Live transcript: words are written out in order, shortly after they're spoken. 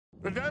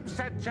The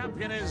Darmstadt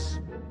champion is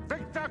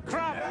Victor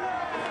Krupp.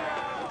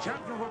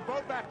 Champion for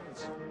both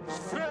battles,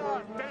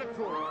 Strela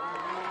Delacour.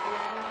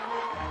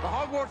 The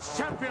Hogwarts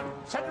champion,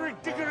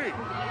 Cedric Diggory.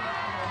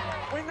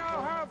 We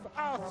now have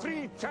our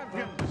 3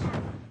 champions.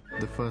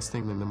 The first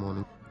thing in the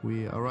morning,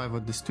 we arrive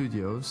at the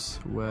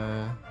studios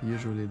where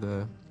usually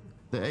the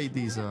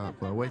ADs are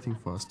waiting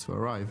for us to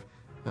arrive,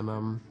 and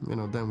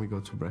then we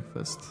go to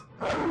breakfast.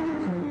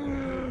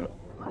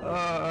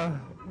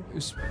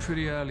 It's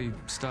pretty early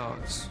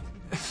starts.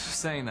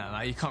 Saying that,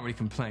 like, you can't really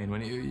complain.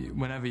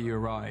 Whenever you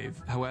arrive,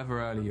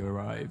 however early you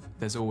arrive,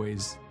 there's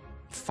always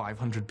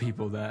 500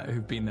 people there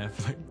who've been there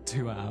for like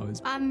 2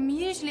 hours. I'm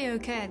usually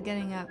okay at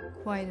getting up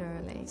quite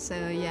early, so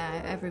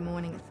yeah, every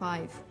morning at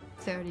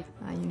 5:30,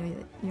 you know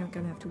that you're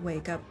gonna have to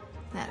wake up.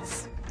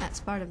 That's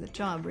part of the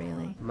job,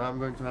 really. Now I'm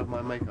going to have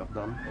my makeup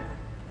done,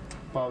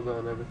 powder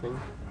and everything.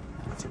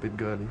 It's a bit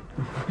girly.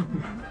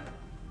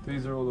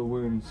 These are all the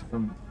wounds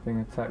from being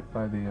attacked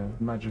by the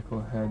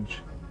magical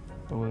hedge.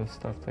 All this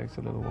stuff takes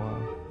a little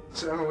while.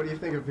 So, Emma, what do you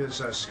think of his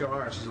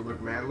scars? Does it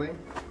look manly?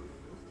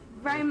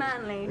 Very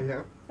manly.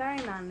 Yeah.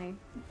 Very manly.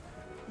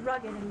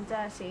 Rugged and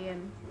dirty,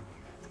 and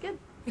it's good.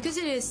 Because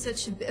it is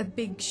such a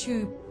big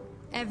shoot,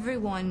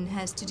 everyone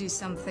has to do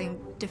something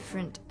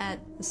different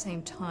at the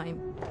same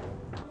time.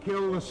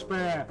 Kill the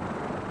spare.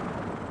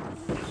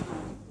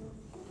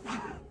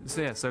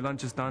 So yeah, so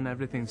lunch is done,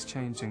 everything's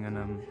changing, and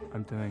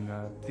I'm doing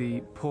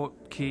the port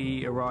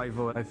key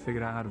arrival. I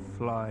figured out how to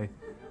fly.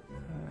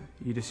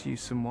 You just use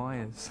some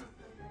wires.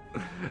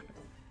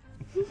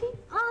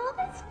 Oh,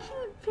 that's a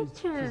cute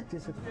picture.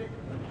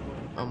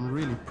 I'm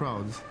really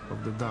proud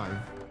of the dive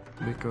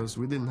because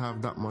we didn't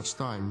have that much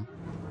time.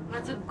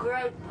 That's a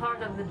great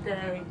part of the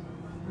day.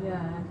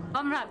 Yeah.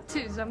 I'm wrapped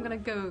too, so I'm gonna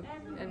go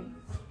and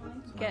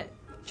get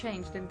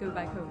changed and go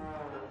back home.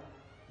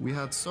 We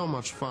had so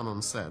much fun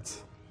on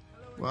set.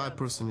 Well, I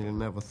personally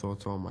never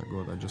thought, oh my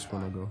God, I just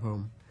want to go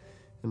home.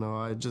 You know,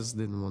 I just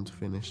didn't want to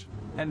finish.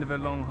 End of a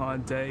long,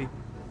 hard day.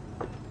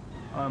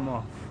 I'm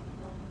off.